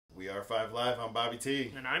R5 Live, I'm Bobby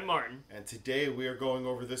T. And I'm Martin. And today we are going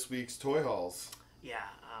over this week's toy hauls. Yeah,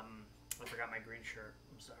 I forgot my green shirt.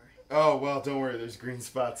 I'm sorry. Oh, well, don't worry. There's green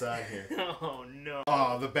spots on here. Oh, no.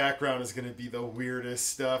 Oh, the background is going to be the weirdest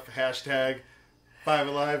stuff. Hashtag 5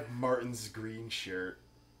 Alive, Martin's green shirt.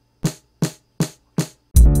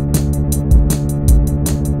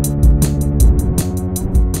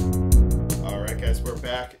 We're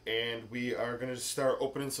back and we are going to start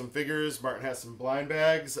opening some figures. Martin has some blind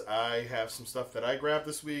bags. I have some stuff that I grabbed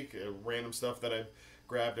this week, random stuff that I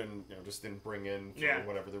grabbed and just didn't bring in for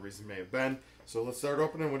whatever the reason may have been. So let's start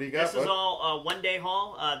opening. What do you got? This is all a one-day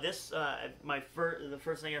haul. The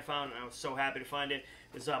first thing I found, and I was so happy to find it,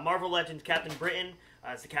 is Marvel Legends Captain Britain.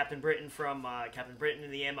 It's the Captain Britain from Captain Britain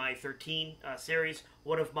in the MI13 series.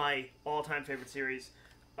 One of my all-time favorite series.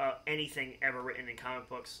 Anything ever written in comic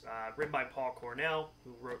books, written by Paul Cornell,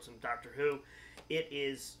 who wrote some Doctor Who. It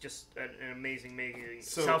is just an amazing,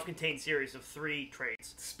 self-contained series of 3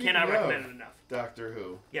 trades. Cannot recommend it enough. Doctor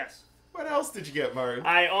Who. Yes. What else did you get, Martin?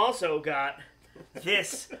 I also got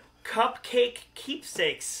this cupcake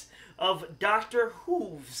keepsakes of Doctor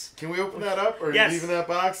Who's. Can we open that up, or are you leaving that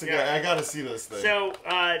box? Yeah. I gotta see this thing. So,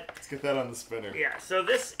 let's get that on the spinner. Yeah. So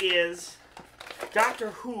this is Doctor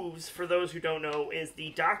Who's, for those who don't know, is the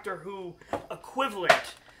Doctor Who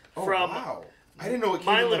equivalent from wow. I didn't know it came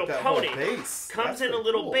My in Little like that Pony. whole base. Comes in a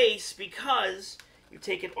little base because you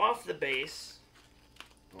take it off the base.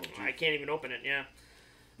 Oh, I can't even open it. Yeah.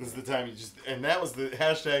 This is the time you just, and that was the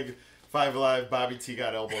hashtag 5 Alive. Bobby T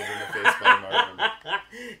got elbowed in the face by Martin.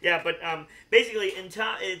 Yeah, but basically,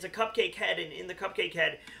 it's a cupcake head, and in the cupcake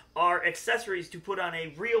head are accessories to put on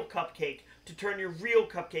a real cupcake to turn your real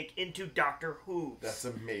cupcake into Doctor Who's. That's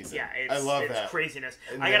amazing. Yeah, I love that. It's craziness.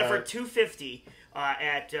 And I got it for $2.50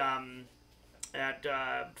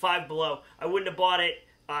 at Five Below. I wouldn't have bought it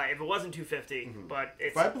if it wasn't $2.50, but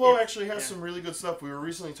it's Five Below actually has some really good stuff. We were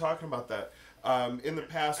recently talking about that. In the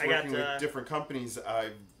past, working with different companies,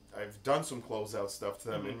 I've done some closeout stuff to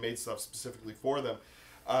them and made stuff specifically for them.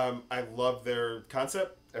 I love their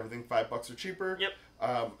concept. Everything $5 or cheaper. Yep.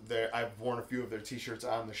 I've worn a few of their T-shirts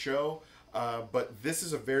on the show. But this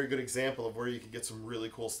is a very good example of where you can get some really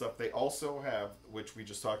cool stuff. They also have, which we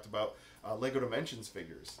just talked about, Lego Dimensions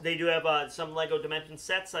figures. They do have some Lego Dimensions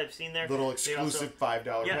sets I've seen there. Little exclusive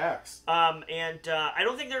 $5 packs. And I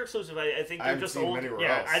don't think they're exclusive. I think they're just old.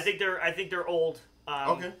 Else. I think they're old.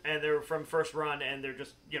 Okay. And they're from first run, and they're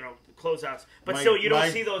just closeouts. But still, you don't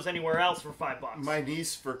see those anywhere else for $5. My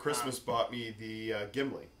niece for Christmas bought me the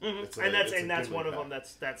Gimli, and that's one of them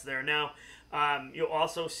that's there now. You'll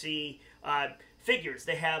also see figures.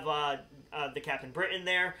 They have the Captain Britain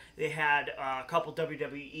there. They had a couple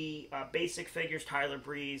WWE basic figures, Tyler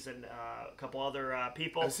Breeze and a couple other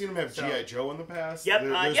people. I've seen them have G.I. Joe in the past. Yep.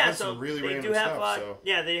 There's been some really random stuff.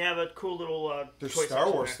 Yeah, they have a cool little. There's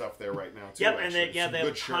Star Wars stuff there right now too. Yep, and they have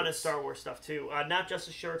a ton of Star Wars stuff too. Not just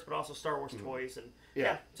the shirts, but also Star Wars toys and.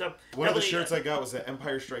 Yeah. So one of the shirts I got was the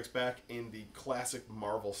Empire Strikes Back in the classic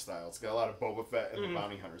Marvel style. It's got a lot of Boba Fett and the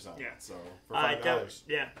bounty hunters on it. So for $5.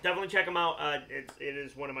 Definitely check them out. It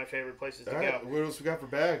is one of my favorite places to go. What else we got for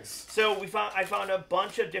bags? So I found a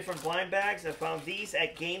bunch of different blind bags. I found these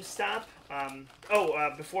at GameStop.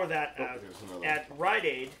 Before that, at Rite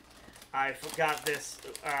Aid, I got this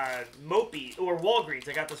Mopey, or Walgreens.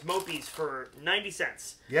 I got this Mopeys for 90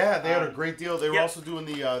 cents. Yeah, they had a great deal. They were also doing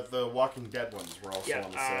the Walking Dead ones. Were also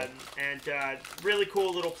on the sale. And really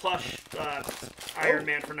cool little plush Iron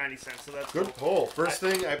Man for 90 cents. So that's good pull. First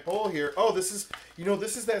thing I pull here. Oh, this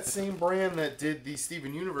is that same brand that did the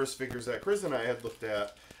Steven Universe figures that Chris and I had looked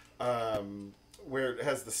at. Where it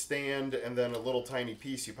has the stand and then a little tiny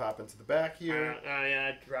piece you pop into the back here.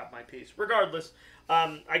 I dropped my piece. Regardless,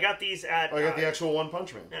 I got these at... I got the actual One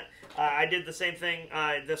Punch Man. I did the same thing.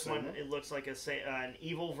 This one, it looks like an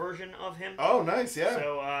evil version of him. Oh, nice, yeah.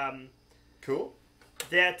 So, cool.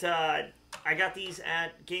 I got these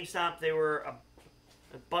at GameStop. They were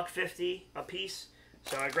 $1.50 a piece.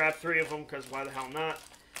 So I grabbed 3 of them because why the hell not?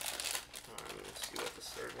 Let's see what this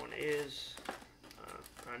third one is.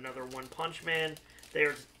 Another One Punch Man.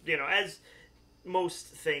 They're, as most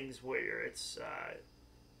things where it's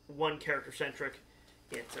one character centric,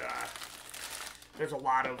 there's a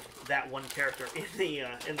lot of that one character in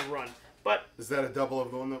the run. But is that a double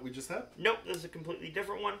of the one that we just had? Nope, this is a completely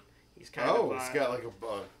different one. He's kind of it's got like a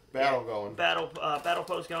battle going. Battle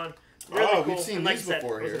pose going. Really cool. We've seen these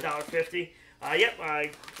before here. It was $1.50. Yep,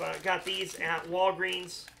 I got these at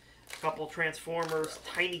Walgreens. A couple Transformers,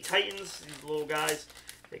 Tiny Titans, these little guys.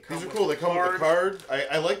 These are cool. They come with the card.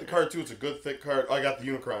 I like the card too. It's a good thick card. Oh, I got the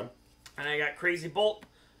Unicron. And I got Crazy Bolt,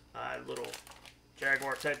 little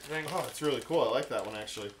Jaguar type thing. Oh, it's really cool. I like that one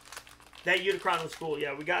actually. That Unicron was cool.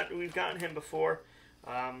 Yeah, we've gotten him before.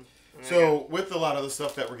 So with a lot of the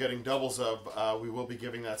stuff that we're getting doubles of, we will be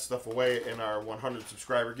giving that stuff away in our 100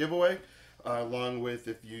 subscriber giveaway. Along with,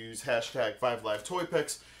 if you use hashtag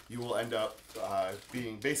 5LiveToyPicks, you will end up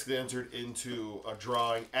being basically entered into a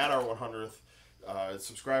drawing at our 100th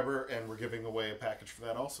subscriber, and we're giving away a package for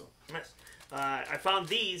that also. Nice. I found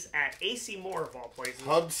these at AC Moore of all places.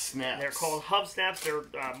 Hub Snaps. They're called Hub Snaps. They're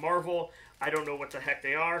Marvel. I don't know what the heck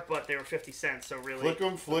they are, but they were 50 cents, so really...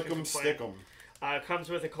 Flick them, stick them. Comes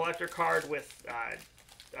with a collector card with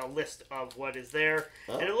a list of what is there.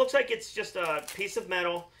 Oh. And it looks like it's just a piece of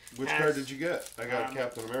metal. Which card did you get? I got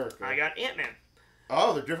Captain America. I got Ant-Man.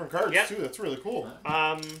 Oh, they're different cards, too. That's really cool.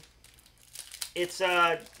 It's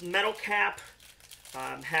a metal cap.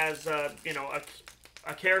 Has, you know,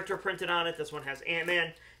 a character printed on it. This one has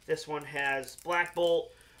Ant-Man. This one has Black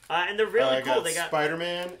Bolt. And they're really cool. They got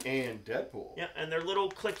Spider-Man and Deadpool. Yeah, and they're little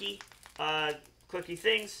clicky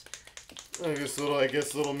things. I guess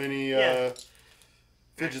little mini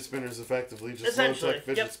fidget spinners, effectively. Just low-tech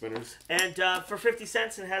fidget spinners. And for 50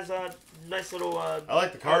 cents, it has a nice little... I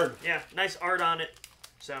like the card. Art. Yeah, nice art on it.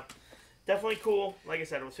 So, definitely cool. Like I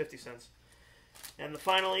said, it was 50 cents. And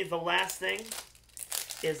finally, the last thing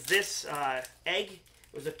is this egg.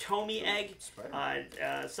 It was a Tomy egg,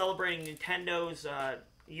 celebrating Nintendo's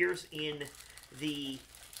years in the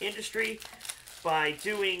industry by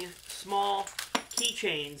doing small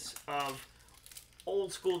keychains of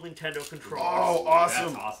old school Nintendo controllers. Oh,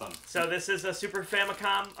 awesome! That's awesome. So this is a Super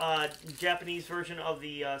Famicom, Japanese version of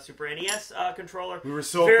the Super NES controller. We were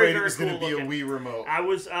so afraid it was going to be a Wii remote. I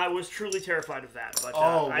was truly terrified of that, but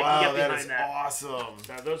wow, I can get that behind is that. Awesome.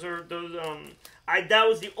 So that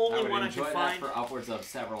was the only one I could find. That for upwards of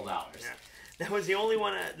several dollars. Yeah. That was the only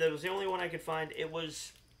one. That was the only one I could find. It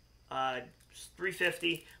was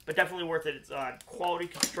 $3.50, but definitely worth it. It's quality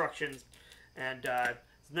constructions, and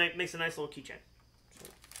makes a nice little keychain.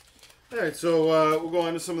 Alright, so we'll go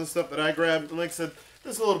on to some of the stuff that I grabbed. And like I said,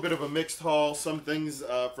 this is a little bit of a mixed haul. Some things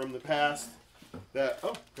from the past that...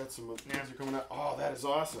 Oh, got some things are coming out. Oh, that is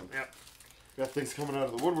awesome. Yep. Got things coming out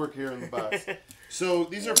of the woodwork here in the box. So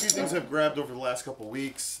these are a few things I've grabbed over the last couple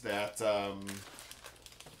weeks that, for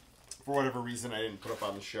whatever reason, I didn't put up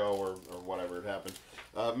on the show or whatever it happened.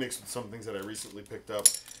 Mixed with some things that I recently picked up.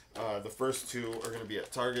 The first two are going to be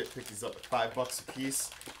at Target. Picked these up at $5 a piece.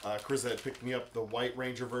 Chris had picked me up the White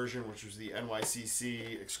Ranger version, which was the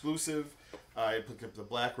NYCC exclusive. I picked up the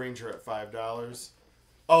Black Ranger at $5.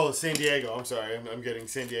 Oh, San Diego. I'm sorry. I'm getting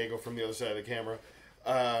San Diego from the other side of the camera.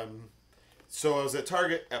 So I was at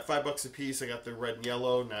Target at $5 a piece. I got the red and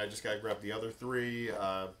yellow. Now I just got to grab the other three,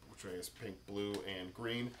 which I guess pink, blue, and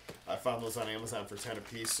green. I found those on Amazon for 10 a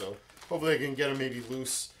piece, so hopefully I can get them maybe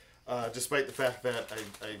loose. Despite the fact that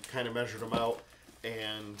I kind of measured them out,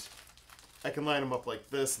 and I can line them up like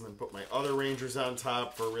this and then put my other Rangers on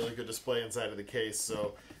top for a really good display inside of the case,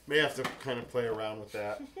 so may have to kind of play around with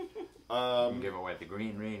that. Give away the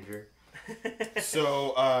Green Ranger.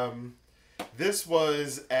 So, this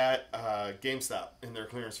was at GameStop in their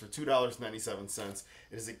clearance for $2.97.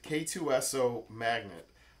 It is a K2SO magnet.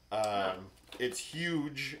 It's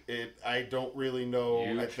huge. I don't really know.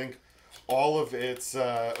 Huge. I think all of its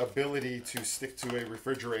ability to stick to a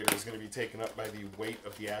refrigerator is going to be taken up by the weight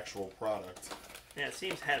of the actual product. Yeah, it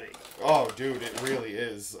seems heavy. Oh, dude, it really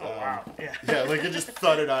is. Oh, wow. Yeah. Yeah, like it just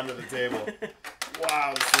thudded onto the table.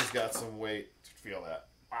 Wow, this thing's got some weight. Feel that.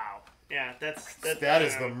 Wow. Yeah, that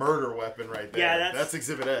is the murder weapon right there. Yeah, that's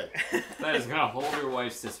Exhibit A. That is gonna hold your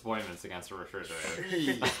wife's disappointments against a refrigerator.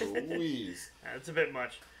 Jeez Louise. That's a bit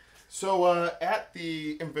much. So at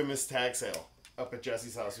the infamous tag sale up at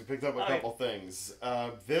Jesse's house, we picked up a couple things.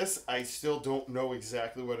 This I still don't know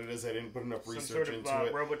exactly what it is. I didn't put enough research into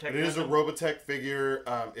it. Robotech it is a Robotech figure.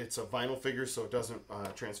 It's a vinyl figure, so it doesn't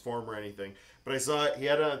transform or anything. But I saw it. He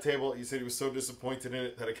had it on a table. He said he was so disappointed in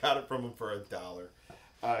it that I got it from him for $1.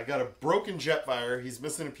 I got a broken Jetfire. He's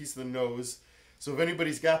missing a piece of the nose. So if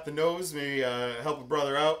anybody's got the nose, maybe help a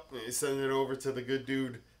brother out. Send it over to the good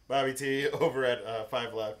dude, BobbyT, over at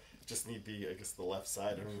 5 Live. Just need I guess the left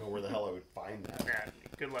side. I don't know where the hell I would find that. Yeah,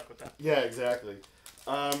 good luck with that. Yeah, exactly.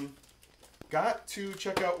 Got to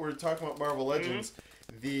check out, we're talking about Marvel Legends,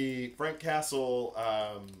 the Frank Castle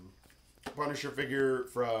Punisher figure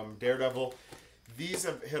from Daredevil. These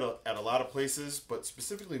have hit at a lot of places, but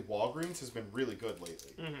specifically Walgreens has been really good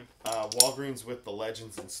lately. Walgreens with the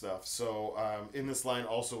Legends and stuff. So in this line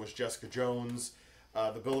also was Jessica Jones,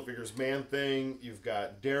 the Bill Figures Man-Thing. You've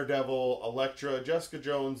got Daredevil, Elektra, Jessica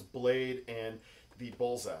Jones, Blade, and the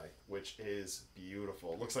Bullseye, which is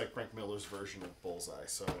beautiful. Looks like Frank Miller's version of Bullseye.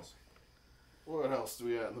 So what else do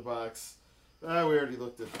we got in the box? We already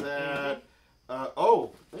looked at that.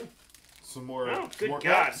 Some more, good more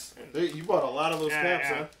God. caps. You bought a lot of those caps,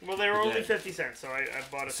 huh? Well, they were only 50 cents, so I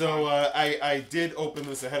bought a So ton. I did open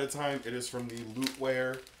this ahead of time. It is from the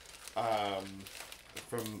Lootwear,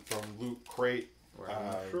 from Loot Crate.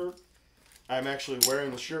 I'm actually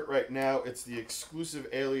wearing the shirt right now. It's the exclusive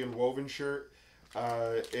Alien Woven shirt.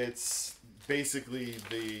 It's basically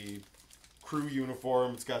the crew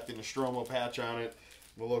uniform. It's got the Nostromo patch on it.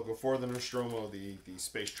 The logo for the Nostromo, the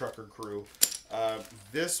Space Trucker crew.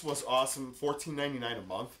 This was awesome. $14.99 a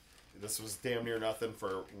month. This was damn near nothing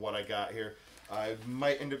for what I got here. I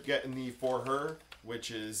might end up getting the For Her,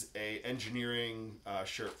 which is a engineering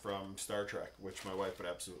shirt from Star Trek, which my wife would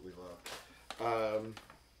absolutely love.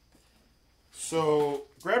 So,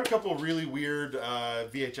 grabbed a couple really weird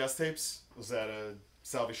VHS tapes. Was at a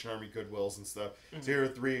Salvation Army Goodwills and stuff. So here are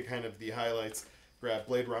three kind of the highlights. Grabbed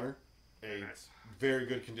Blade Runner, a very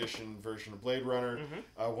good condition version of Blade Runner.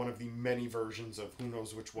 One of the many versions of who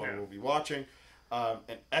knows which one we'll be watching. An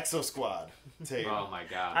Exo Squad tape. Oh my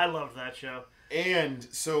god. I loved that show. And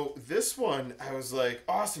so this one, I was like,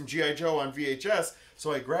 awesome, G.I. Joe on VHS.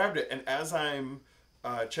 So I grabbed it, and as I'm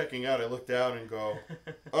checking out, I look down and go,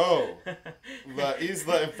 oh, La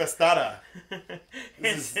Isla Infestada.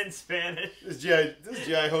 It's in Spanish. This is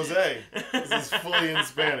G.I. Jose. This is fully in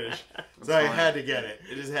Spanish. So I had to get it.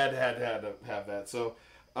 It just had to have that. So,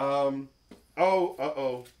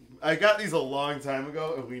 I got these a long time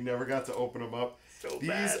ago, and we never got to open them up.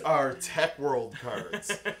 These are Tech World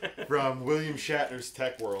cards from William Shatner's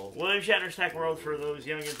Tech World. William Shatner's Tech World, for those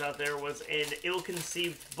youngins out there, was an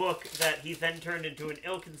ill-conceived book that he then turned into an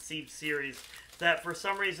ill-conceived series that, for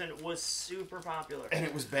some reason, was super popular. And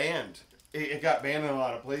it was banned. It got banned in a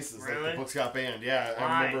lot of places. Really? Like, the books got banned. Yeah, Why?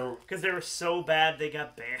 I remember. Because they were so bad, they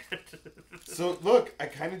got banned. So look, I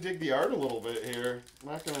kind of dig the art a little bit here.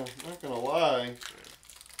 Not gonna lie.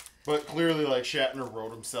 But clearly, like, Shatner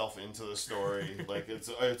wrote himself into the story. Like,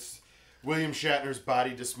 it's William Shatner's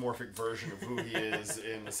body dysmorphic version of who he is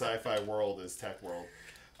in the sci-fi world is Tech World.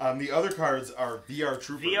 The other cards are VR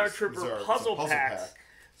Troopers. VR Trooper puzzle packs. Pack.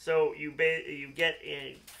 So you get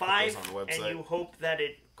 5, and you hope that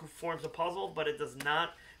it forms a puzzle, but it does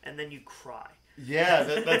not, and then you cry. Yeah,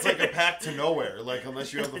 that's like a pack to nowhere. Like,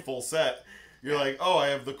 unless you have the full set, you're like, oh, I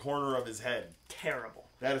have the corner of his head. Terrible.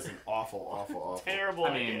 That is an awful. Terrible.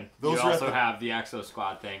 I mean, you also have the Exo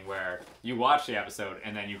Squad thing where you watch the episode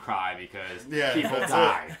and then you cry because people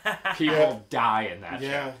die. People die in that show.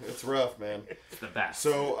 Yeah, it's rough, man. It's the best.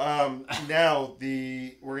 So now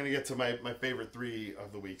we're gonna get to my favorite 3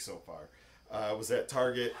 of the week so far. Was at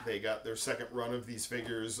Target. They got their second run of these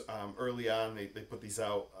figures early on. They put these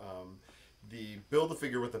out. The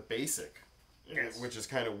Build-A-Figure with a basic, which is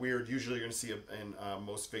kind of weird. Usually you're gonna see in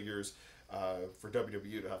most figures. For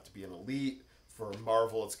WWE, it'll have to be an Elite. For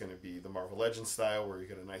Marvel, it's going to be the Marvel Legends style, where you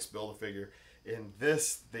get a nice Build-A-Figure. In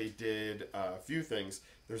this, they did a few things.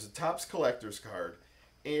 There's a Topps Collector's card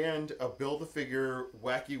and a Build-A-Figure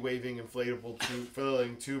wacky waving inflatable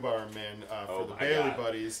filling tube arm man for the Bailey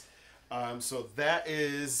Buddies. So that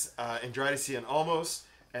is Andrade and Almost,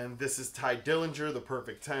 and this is Ty Dillinger, the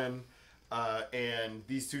Perfect 10. And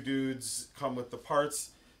these two dudes come with the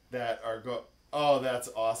parts that are Oh, that's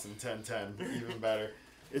awesome. 10-10. Even better.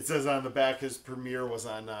 It says on the back his premiere was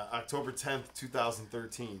on October 10th,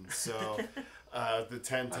 2013. So, the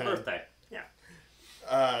 10-10. My birthday.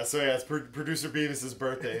 Yeah. So, yeah, it's producer Beavis'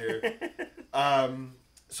 birthday here.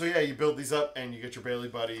 So, yeah, you build these up and you get your Bailey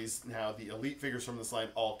Buddies. Now, the Elite figures from this line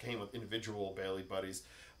all came with individual Bailey Buddies.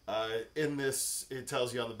 In this, it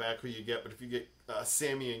tells you on the back who you get. But if you get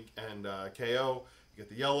Sammy and KO, you get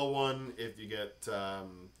the yellow one. If you get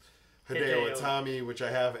Hideo Itami, which I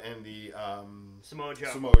have, and the Samoa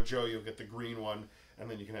Joe, you'll get the green one, and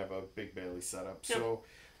then you can have a big Bailey setup. Yep. So,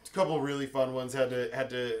 it's a couple really fun ones. Had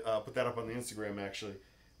to put that up on the Instagram, actually.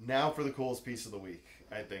 Now for the coolest piece of the week,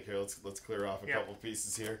 I think. Here, let's clear off a couple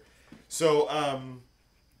pieces here. So,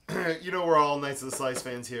 we're all Knights of the Slice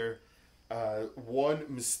fans here. One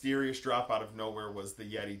mysterious drop out of nowhere was the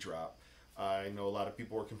Yeti drop. I know a lot of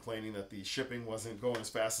people were complaining that the shipping wasn't going as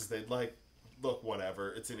fast as they'd like. Look,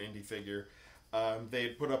 whatever. It's an indie figure. They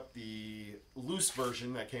had put up the loose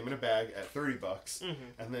version that came in a bag at $30,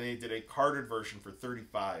 and then they did a carded version for $35.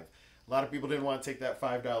 A lot of people didn't want to take that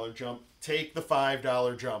 $5 jump. Take the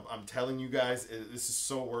 $5 jump. I'm telling you guys, this is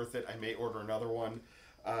so worth it. I may order another one.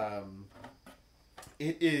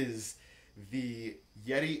 It is the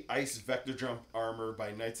Yeti Ice Vector Jump Armor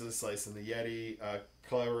by Knights of the Slice and the Yeti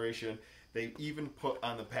collaboration. They even put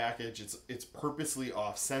on the package, it's purposely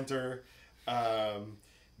off-center.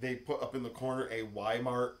 They put up in the corner a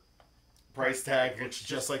Y-Mart price tag. Looks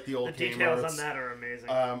just like the old The details on that are amazing.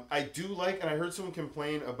 I do like, and I heard someone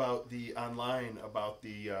complain about the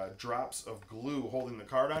drops of glue holding the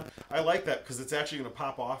card on. I like that because it's actually going to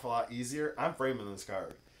pop off a lot easier. I'm framing this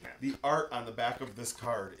card. Yeah. The art on the back of this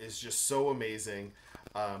card is just so amazing.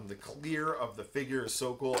 The clear of the figure is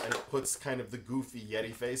so cool, and it puts kind of the goofy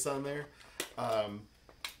Yeti face on there.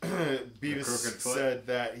 Beavis said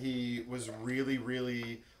that he was really,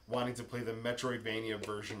 really wanting to play the Metroidvania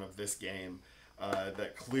version of this game.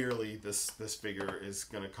 That clearly this figure is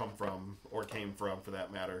going to come from, or came from for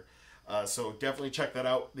that matter. So definitely check that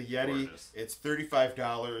out. The Yeti, gorgeous. It's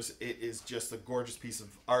 $35. It is just a gorgeous piece of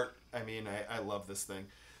art. I mean, I love this thing.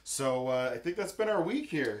 So I think that's been our week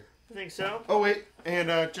here. I think so. Oh, wait.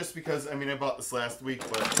 And just because, I mean, I bought this last week,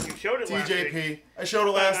 but you showed it TJP. Last week. I showed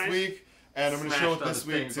it last week, and I'm going to show it this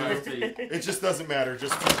week, too. It just doesn't matter.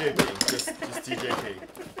 Just TJP. Just TJP.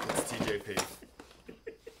 It's TJP.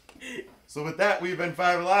 So with that, we've been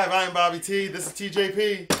 5 Alive. I'm BobbyT. This is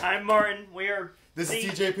TJP. I'm Martin. This is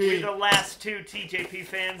TJP. We're the last 2 TJP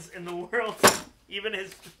fans in the world. Even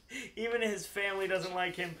his family doesn't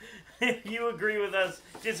like him. If you agree with us,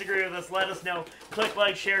 disagree with us, let us know. Click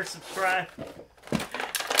like, share, subscribe.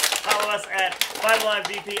 Follow us at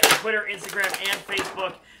 5AliveVP on Twitter, Instagram, and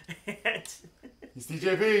Facebook. He's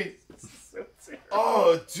TJP. So terrible.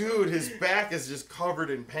 Oh, dude, his back is just covered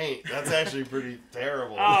in paint. That's actually pretty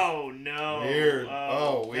terrible. Oh, no. Weird.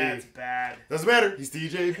 That's bad. Doesn't matter. He's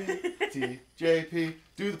TJP. TJP.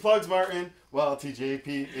 Do the plugs, Martin. While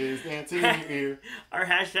TJP is dancing here. Our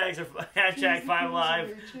hashtags are hashtag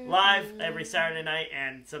 5Alive live every Saturday night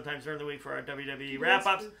and sometimes during the week for our WWE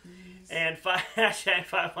wrap-ups. And hashtag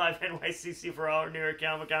 5Alive NYCC for all our New York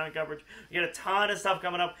Comic coverage. We got a ton of stuff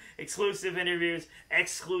coming up. Exclusive interviews,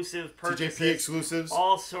 exclusive purchases. TJP exclusives.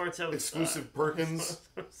 All sorts of exclusive Perkins.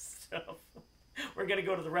 Stuff. We're going to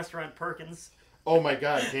go to the restaurant Perkins. Oh my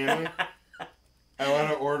God, can we? I want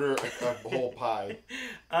to order a whole pie.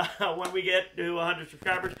 When we get to 100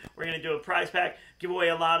 subscribers, we're going to do a prize pack. Give away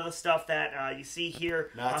a lot of the stuff that you see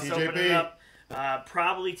here. Not Let's TJP. open it up.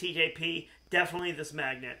 Probably TJP. Definitely this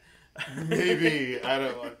magnet. Maybe. I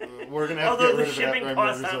don't. We're going to have to get rid of that. Although the shipping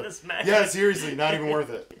costs on this magnet. Yeah, seriously, not even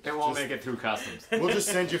worth it. It won't make it through customs. We'll just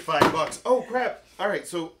send you $5. Oh, crap. All right,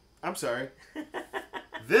 so I'm sorry.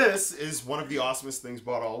 This is one of the awesomest things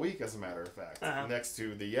bought all week, as a matter of fact. Next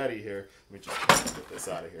to the Yeti here. Let me just get this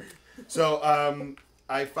out of here. So,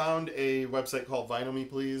 I found a website called Vinyl Me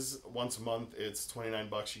Please. Once a month, it's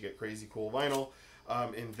 $29. You get crazy cool vinyl.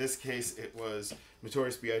 In this case, it was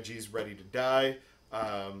Notorious B.I.G.'s Ready to Die.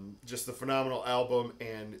 Just a phenomenal album,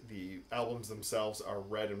 and the albums themselves are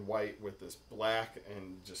red and white with this black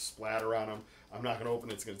and just splatter on them. I'm not going to open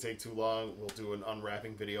it. It's going to take too long. We'll do an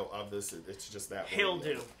unwrapping video of this. It's just that. He'll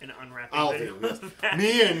do an unwrapping video. I'll do it.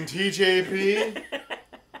 Me and TJP.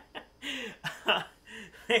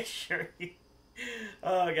 Make sure you...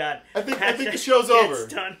 Oh, God. I think the show's over.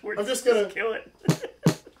 It's done. I'm just going to kill it.